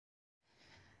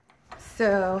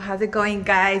So how's it going,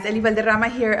 guys? Ellie Valderrama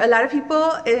here. A lot of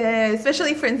people,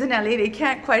 especially friends in LA, they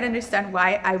can't quite understand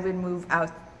why I would move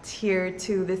out here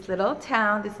to this little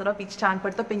town, this little beach town,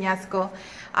 Puerto Peñasco.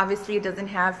 Obviously it doesn't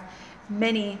have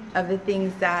many of the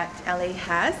things that LA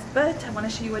has, but I want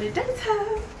to show you what it does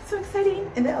have. So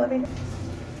exciting. In the elevator.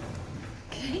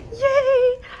 Okay,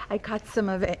 yay! I caught some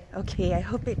of it. Okay, I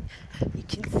hope you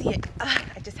can see it.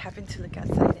 I just happened to look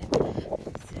outside and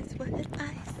this is what I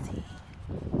see.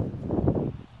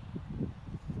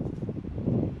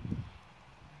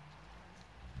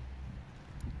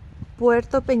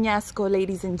 Puerto Peñasco,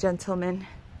 ladies and gentlemen.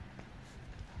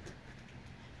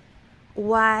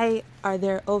 Why are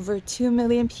there over 2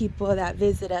 million people that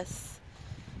visit us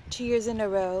 2 years in a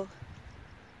row?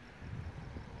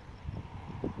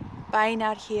 Buying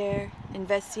out here,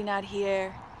 investing out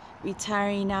here,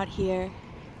 retiring out here.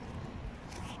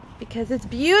 Because it's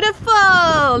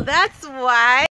beautiful! That's why!